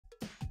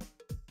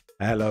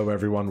Hello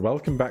everyone,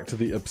 welcome back to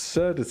the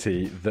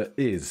absurdity that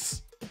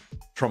is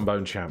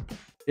Trombone Champ.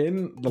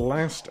 In the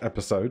last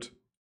episode,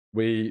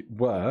 we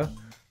were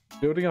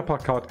building up our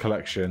card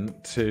collection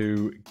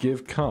to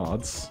give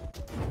cards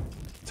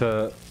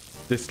to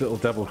this little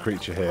devil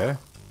creature here.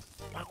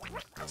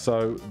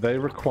 So they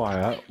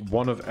require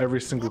one of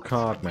every single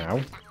card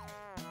now,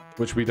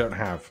 which we don't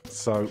have.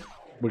 So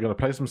we're going to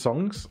play some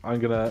songs. I'm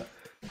going to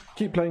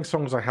keep playing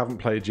songs I haven't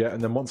played yet,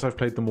 and then once I've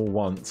played them all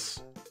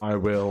once, I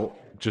will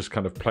just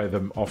kind of play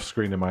them off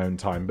screen in my own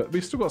time. But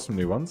we've still got some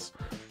new ones.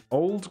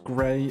 Old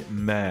Grey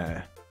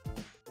Mare.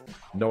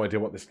 No idea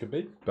what this could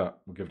be, but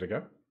we'll give it a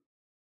go.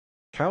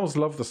 Cows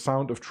love the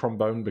sound of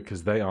trombone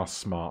because they are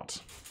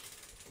smart.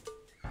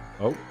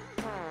 Oh.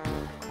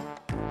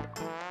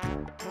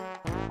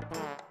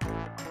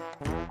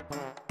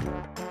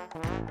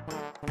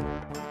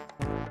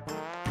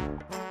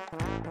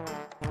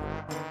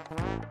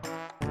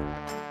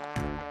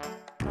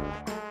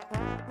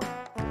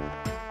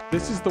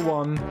 This is the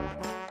one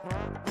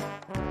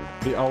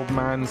the old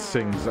man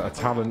sings at a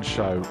talent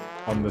show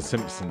on The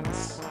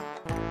Simpsons.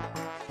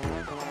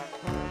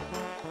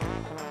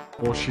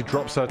 Or she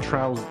drops her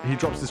trousers, he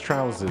drops his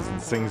trousers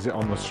and sings it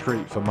on the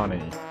street for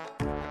money.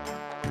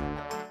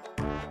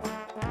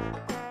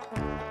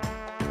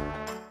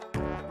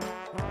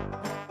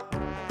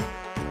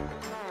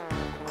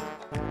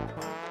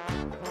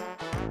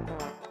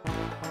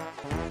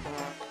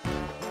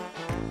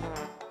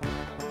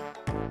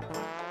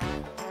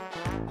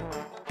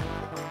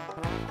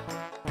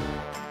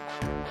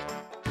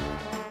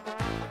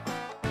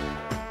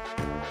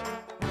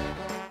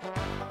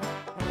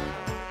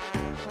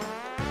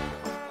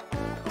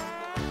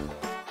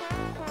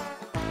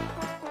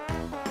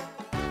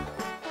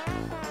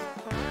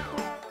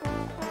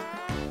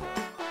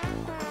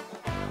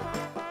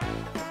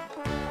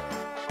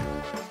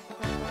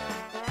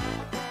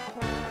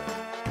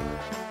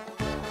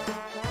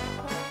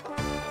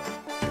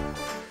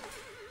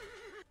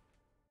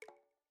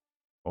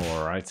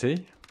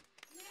 Alrighty.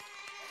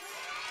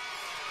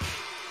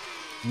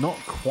 Not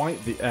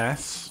quite the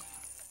S.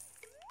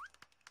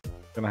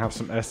 Gonna have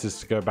some S's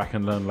to go back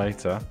and learn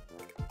later.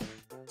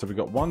 So we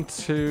got 1,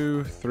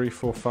 2, 3,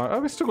 4, 5. Oh,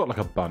 we still got like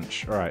a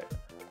bunch. Alright.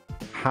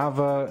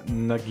 Hava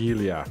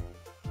Nagilia.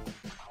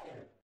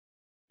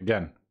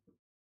 Again.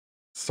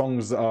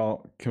 Songs that are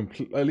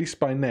at least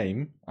by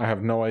name, I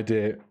have no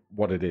idea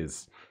what it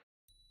is.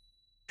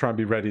 Try and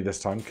be ready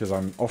this time because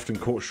I'm often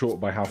caught short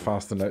by how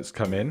fast the notes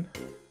come in.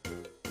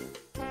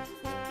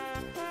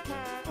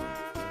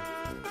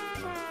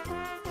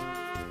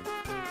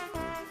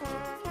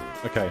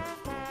 Okay.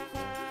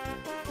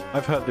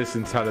 I've heard this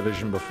in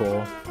television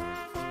before.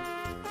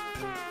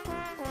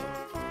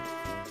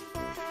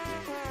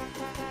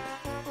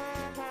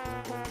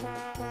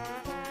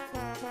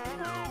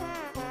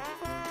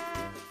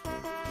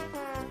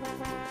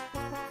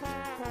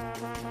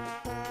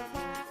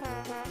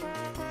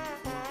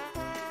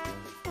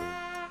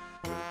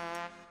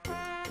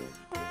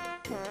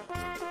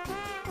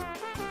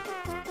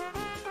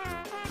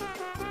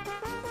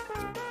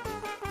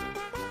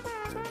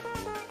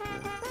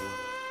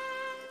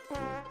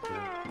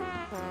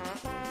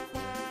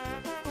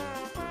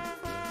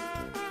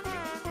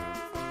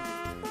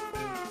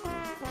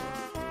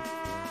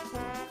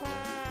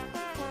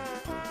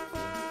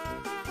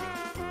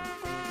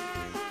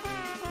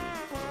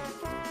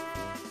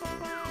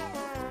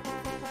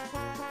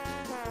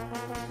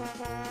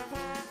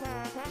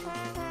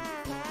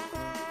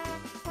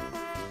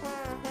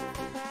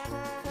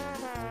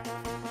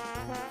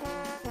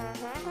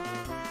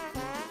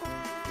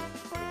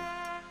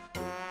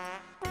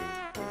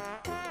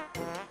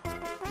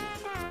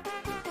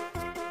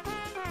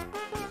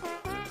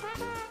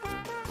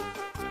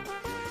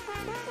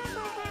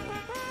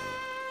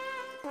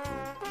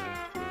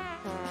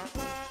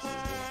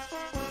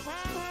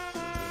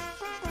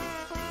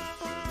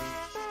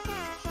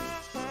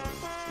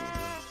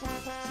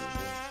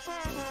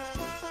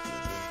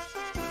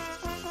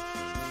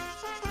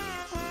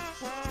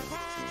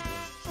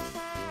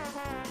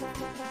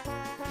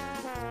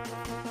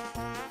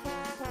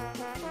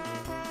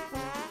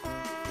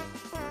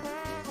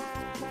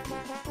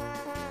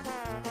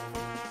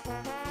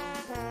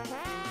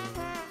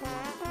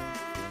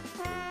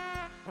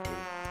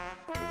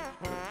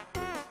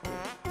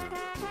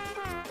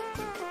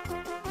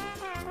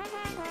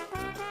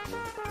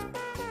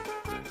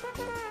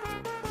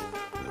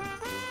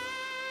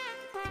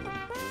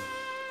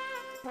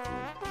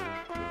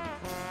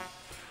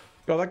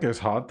 God, that goes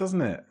hard,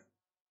 doesn't it?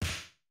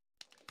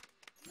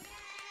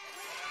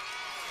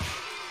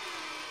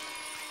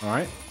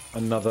 Alright,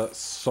 another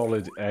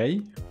solid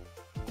A.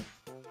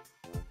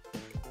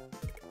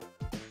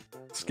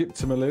 Skip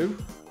to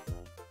Maloo.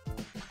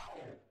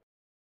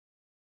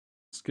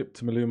 Skip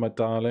to Maloo, my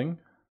darling.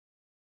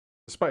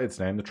 Despite its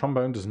name, the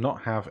trombone does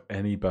not have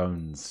any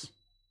bones.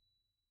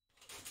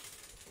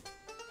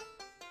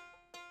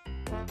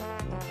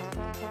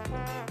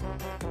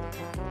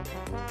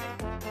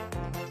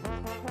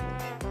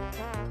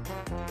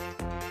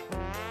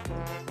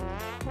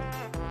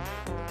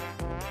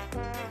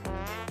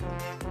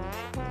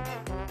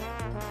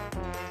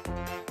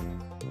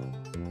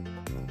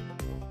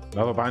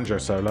 Another banjo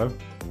solo.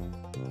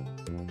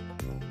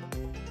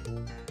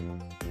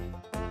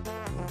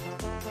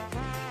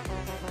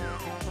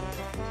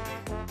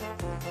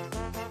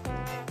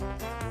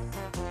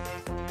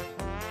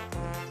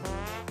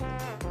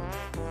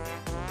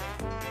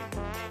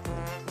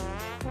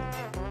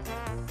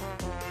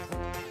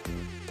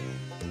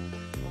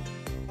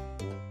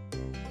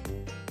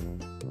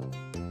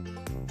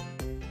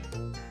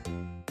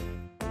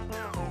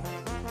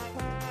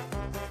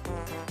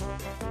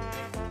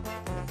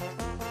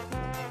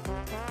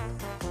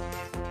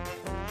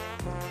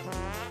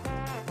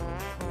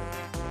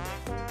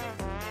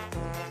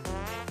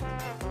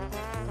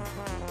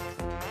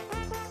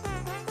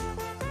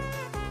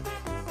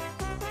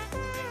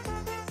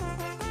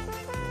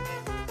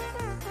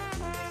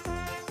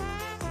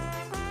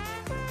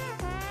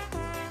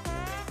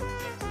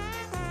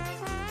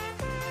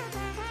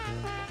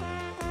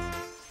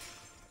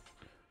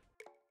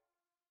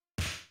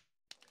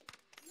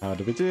 How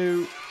do we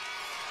do?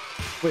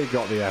 We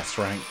got the S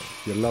rank.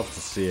 You love to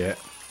see it.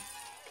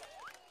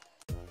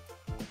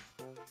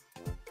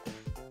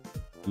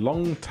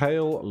 Long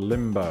Tail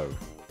Limbo.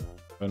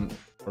 An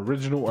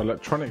original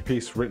electronic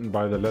piece written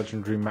by the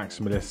legendary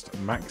maximalist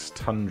Max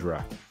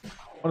Tundra.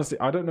 Honestly,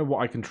 I don't know what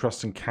I can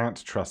trust and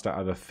can't trust out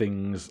of the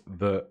things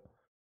that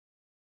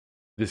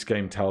this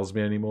game tells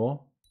me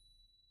anymore.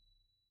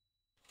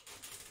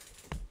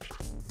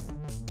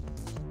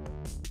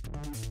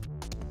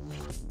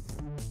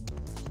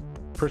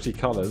 Pretty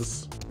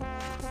colours.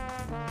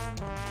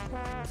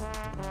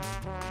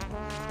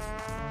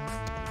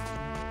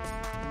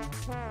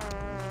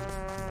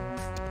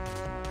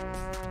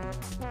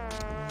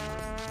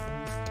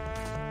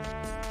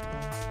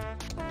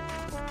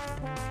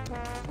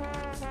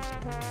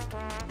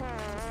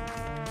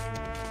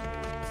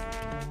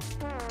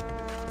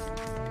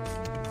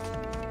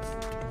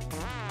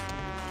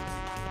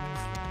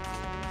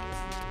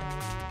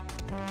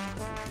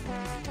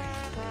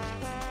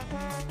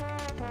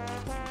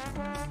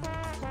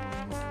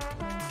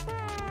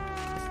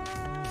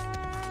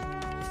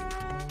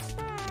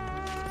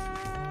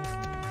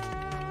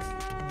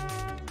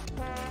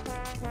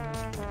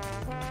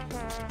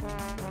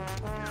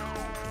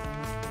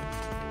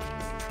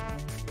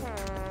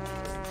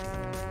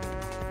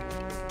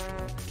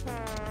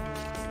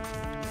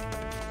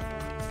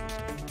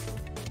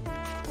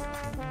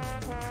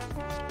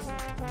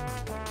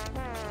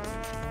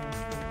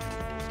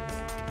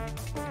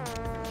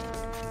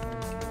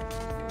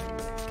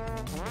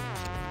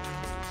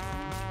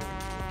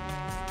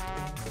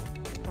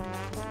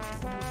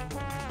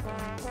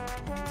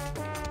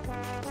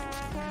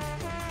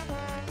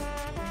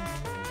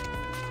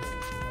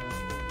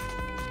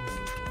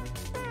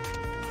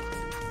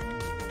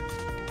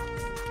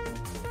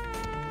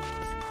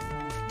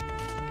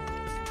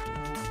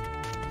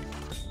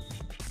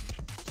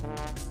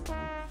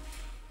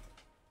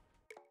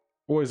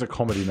 Always a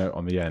comedy note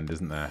on the end,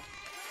 isn't there?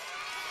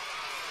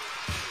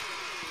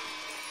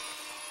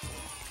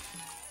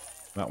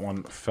 That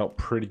one felt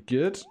pretty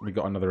good. We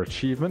got another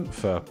achievement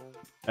for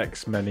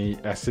X many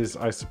S's,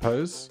 I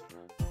suppose.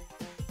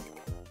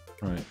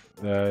 Right,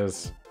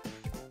 there's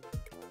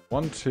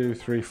 1, 2,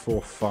 3, 4,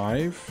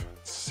 5,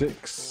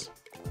 6.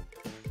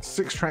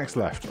 6 tracks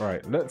left. All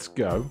right, let's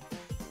go.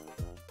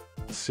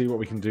 See what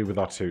we can do with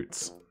our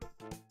toots.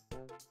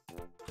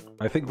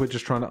 I think we're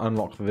just trying to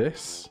unlock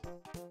this.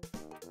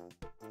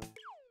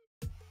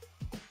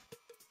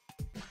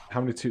 How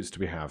many toots do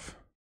we have?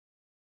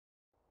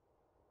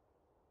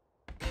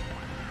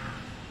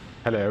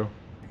 Hello.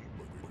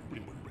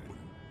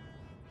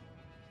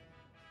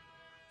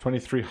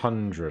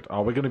 2,300.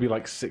 Oh, we're going to be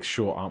like 6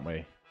 short, aren't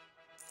we?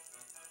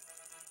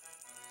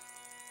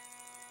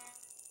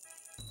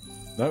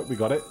 No, we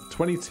got it.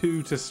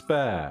 22 to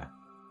spare.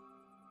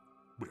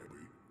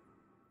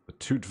 The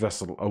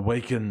Tootvessel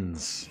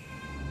awakens.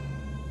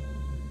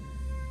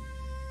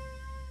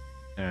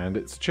 And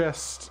its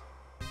chest.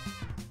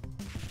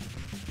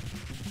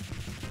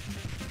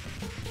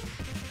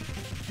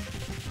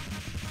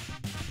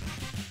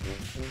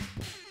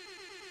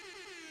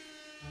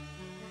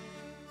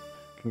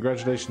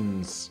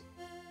 Congratulations.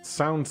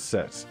 Sound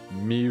set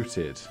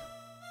muted.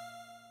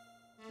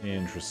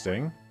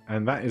 Interesting.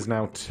 And that is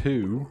now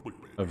 2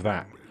 of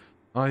that.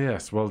 Ah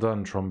yes, well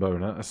done,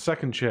 Tromboner. A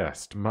second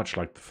chest, much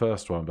like the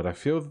first one, but I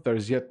feel that there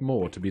is yet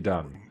more to be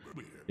done.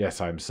 Yes,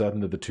 I am certain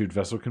that the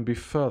Tootvessel can be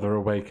further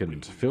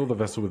awakened. Fill the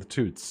vessel with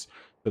toots,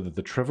 so that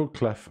the treble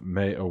clef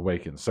may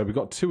awaken. So we've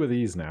got 2 of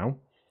these now.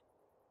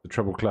 The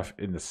treble clef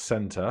in the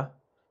center.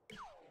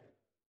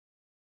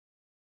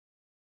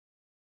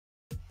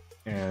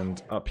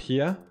 And up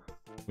here,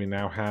 we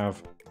now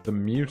have the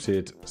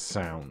muted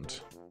sound.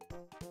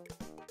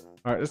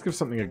 Alright, let's give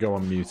something a go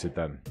on muted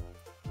then.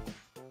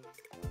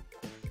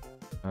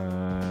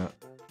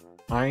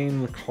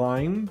 Ein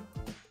Klein.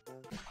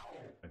 I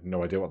have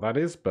no idea what that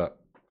is, but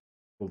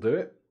we'll do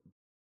it.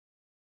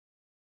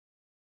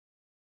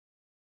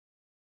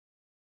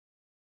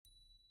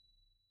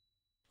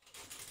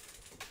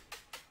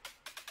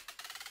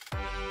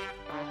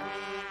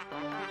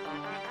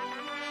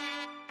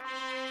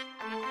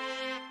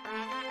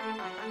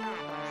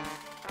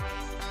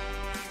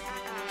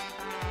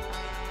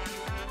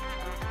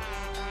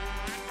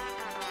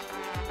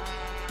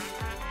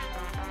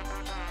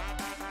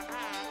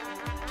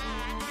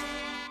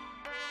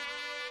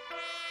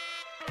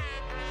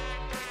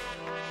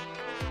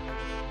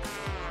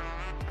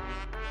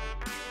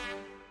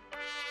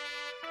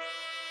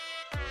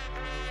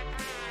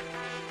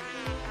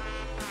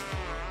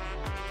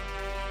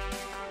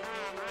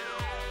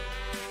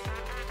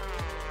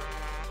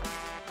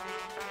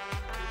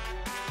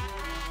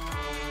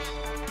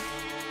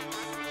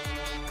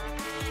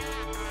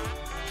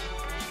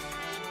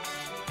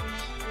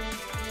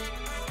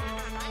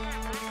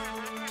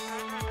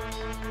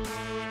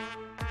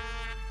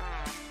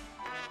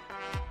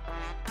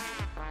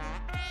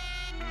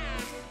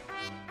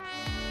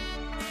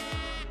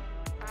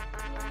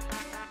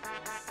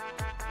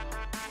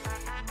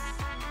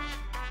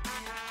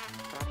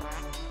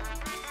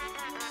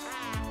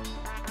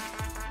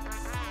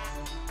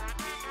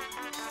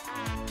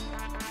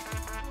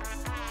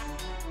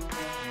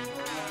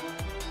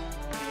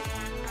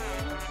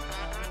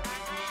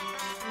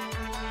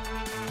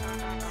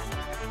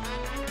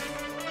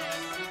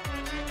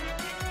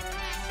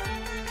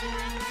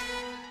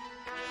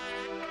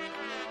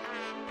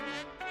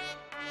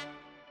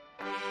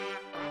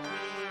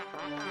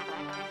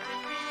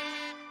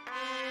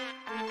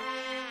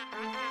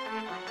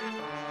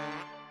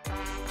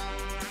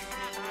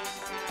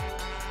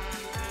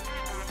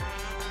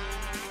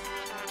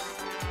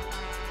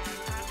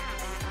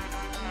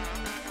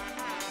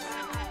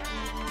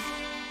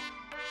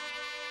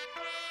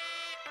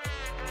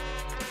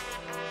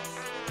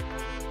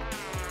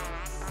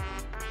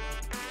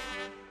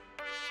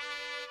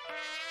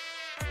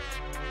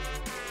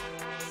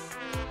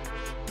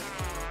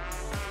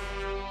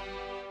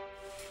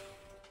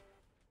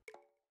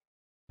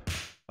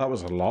 That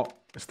was a lot.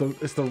 It's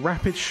the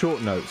rapid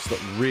short notes that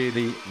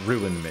really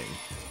ruin me.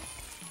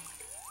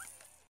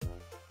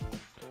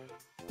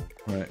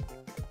 Right.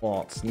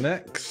 What's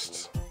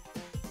next?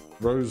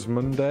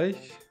 Rosamunde.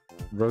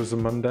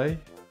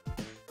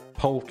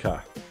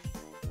 Polka.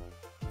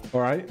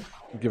 All right.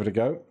 Give it a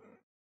go.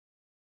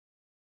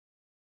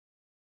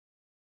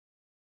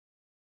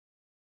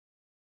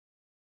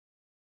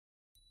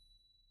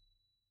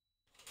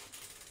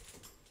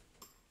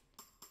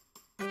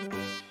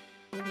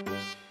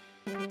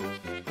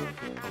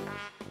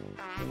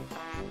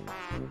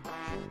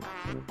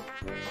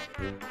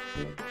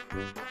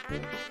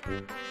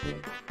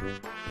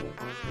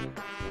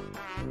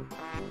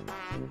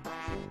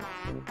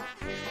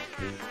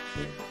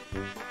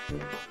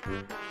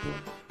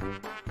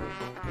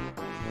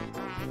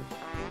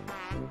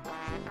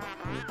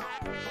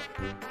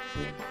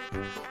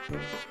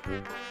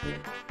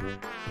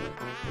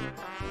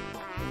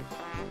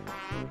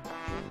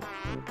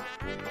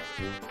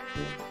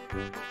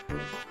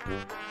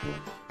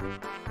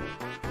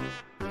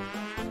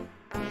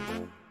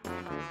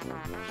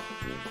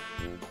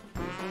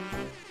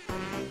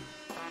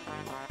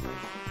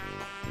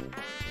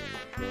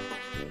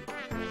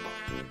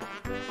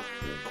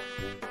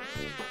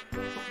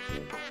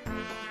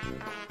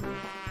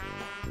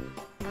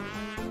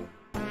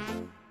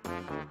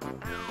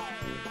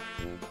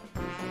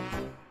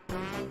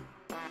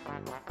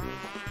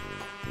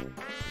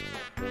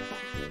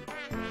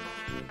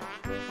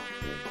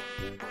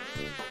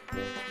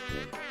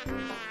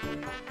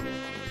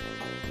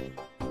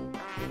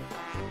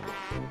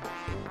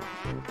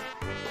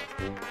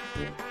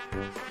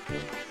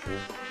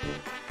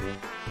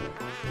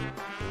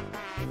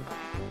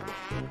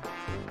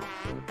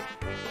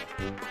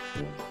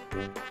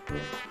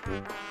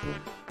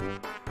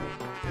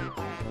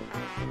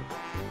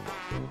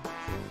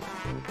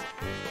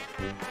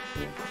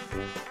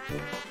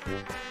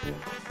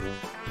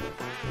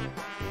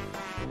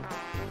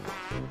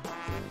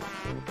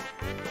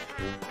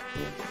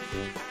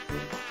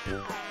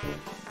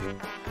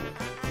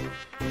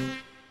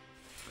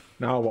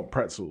 Now I want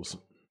pretzels.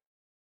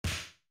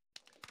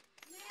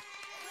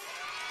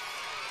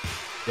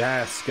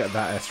 Yes, get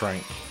that S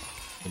rank.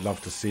 I'd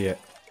love to see it.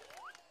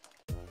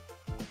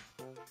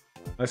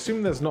 I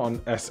assume there's not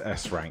an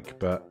SS rank,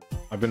 but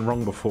I've been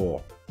wrong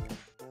before.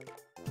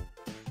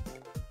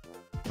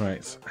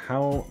 Right,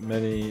 how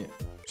many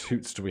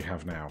toots do we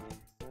have now?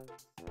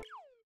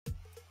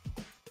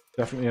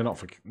 Definitely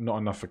not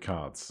enough for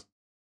cards.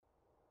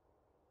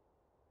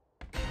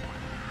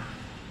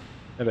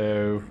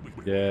 Hello.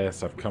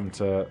 Yes, I've come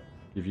to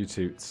give you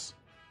toots.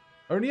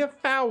 Only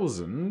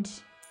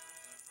 1,000?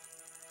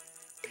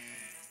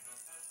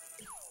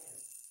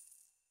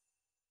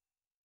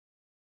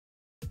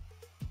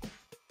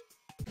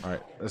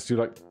 Alright, let's do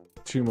like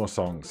 2 more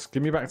songs.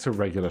 Give me back to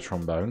regular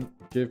trombone.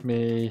 Give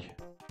me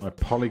my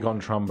polygon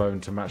trombone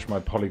to match my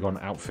polygon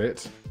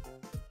outfit.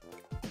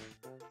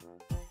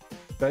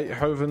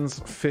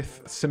 Beethoven's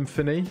 5th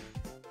Symphony.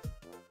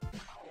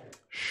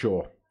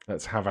 Sure,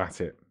 let's have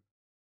at it.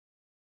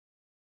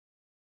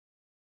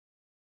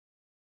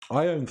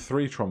 I own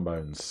 3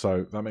 trombones,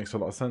 so that makes a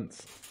lot of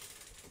sense.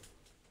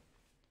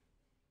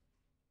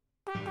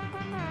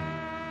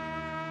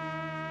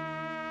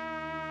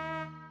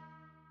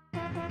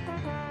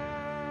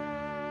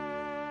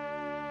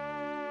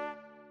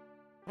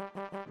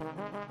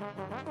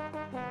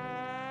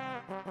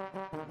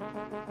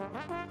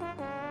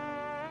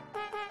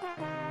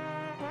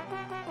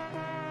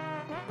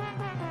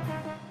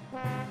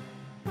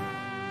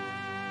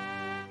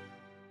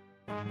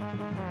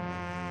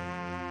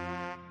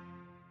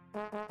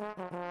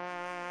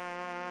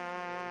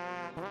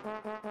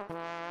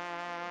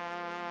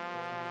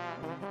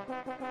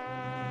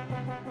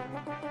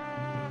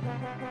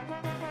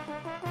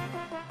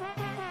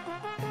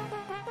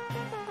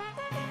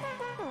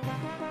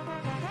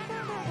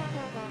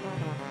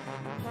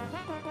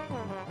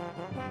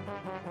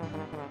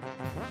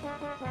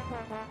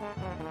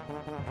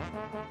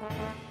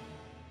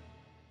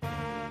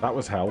 That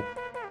was hell.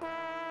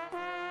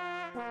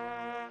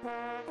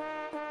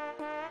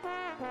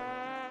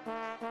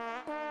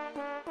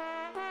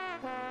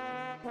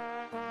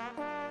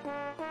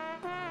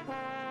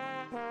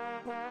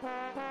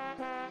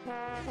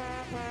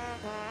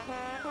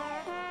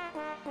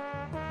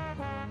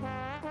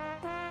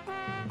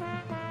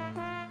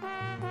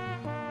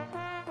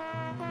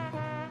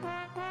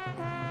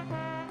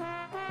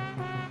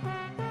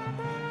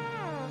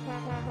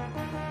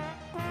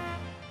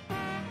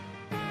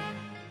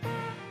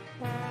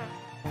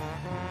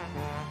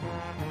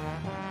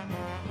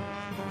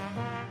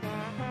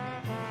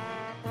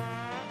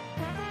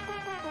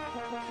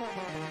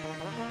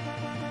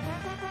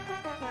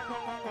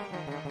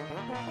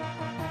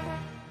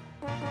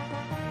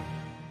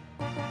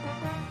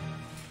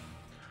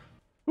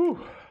 Whew.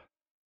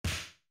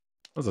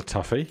 That was a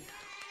toughie.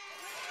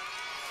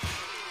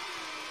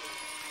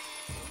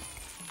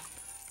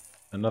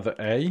 Another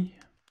A.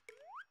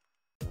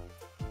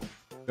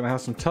 Gonna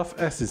have some tough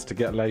S's to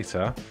get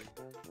later.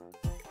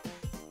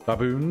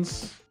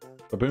 Baboons.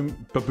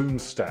 Baboon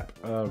step.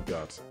 Oh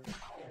god.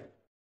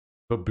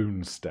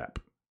 Baboon step.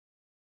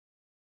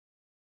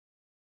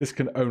 This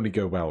can only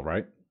go well,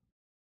 right?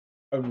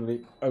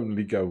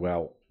 Only go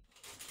well.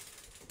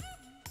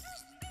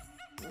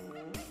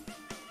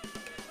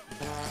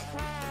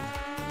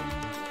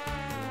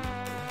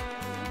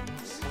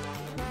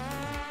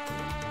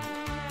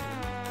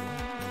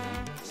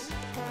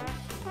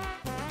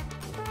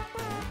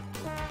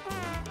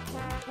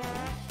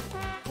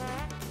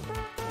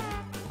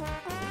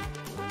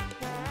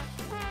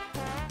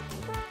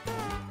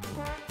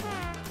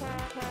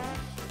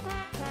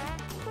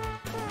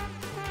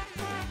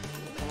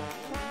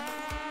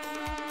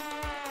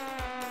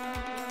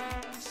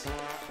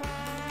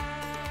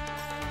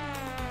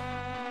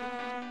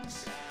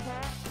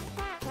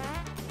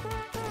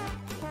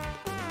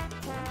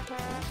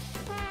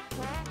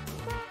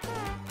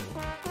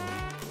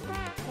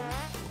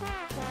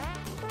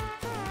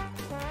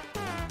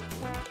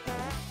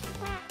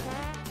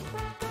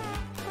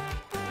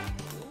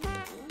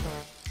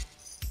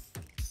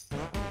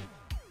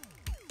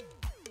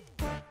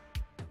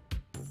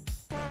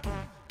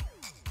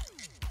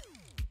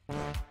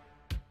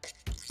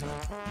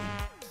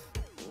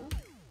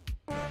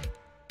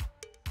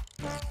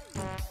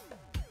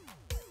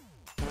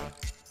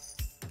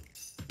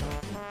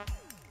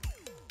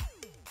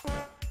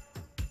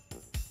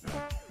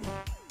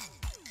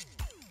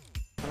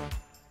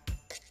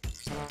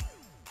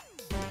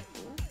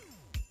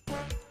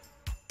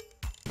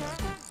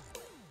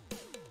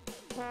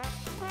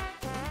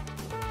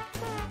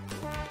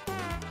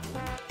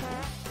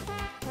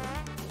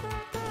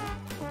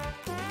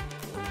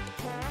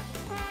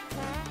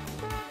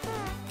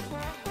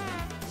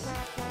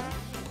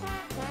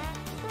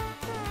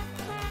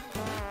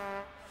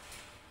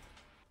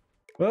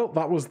 Well,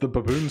 that was the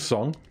baboon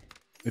song.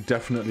 It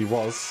definitely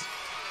was.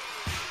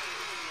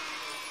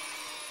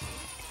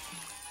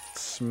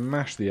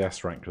 Smash the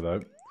S rank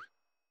though.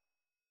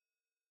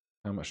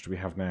 How much do we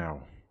have now?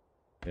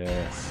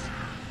 Yes.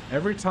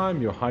 Every time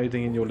you're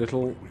hiding in your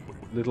little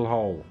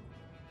hole.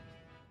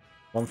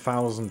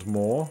 1,000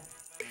 more.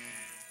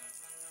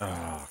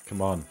 Ah,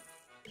 come on.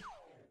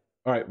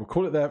 Alright, we'll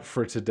call it there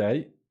for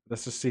today.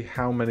 Let's just see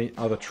how many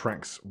other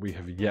tracks we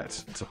have yet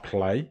to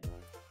play.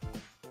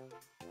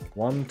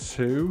 1,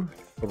 2,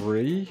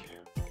 3.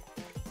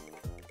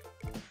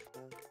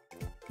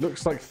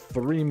 Looks like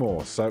 3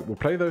 more. So we'll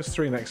play those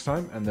 3 next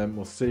time, and then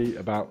we'll see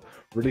about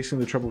releasing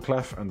the treble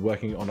clef and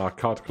working on our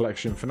card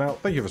collection. For now,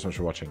 thank you so much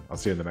for watching. I'll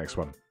see you in the next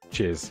one.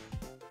 Cheers.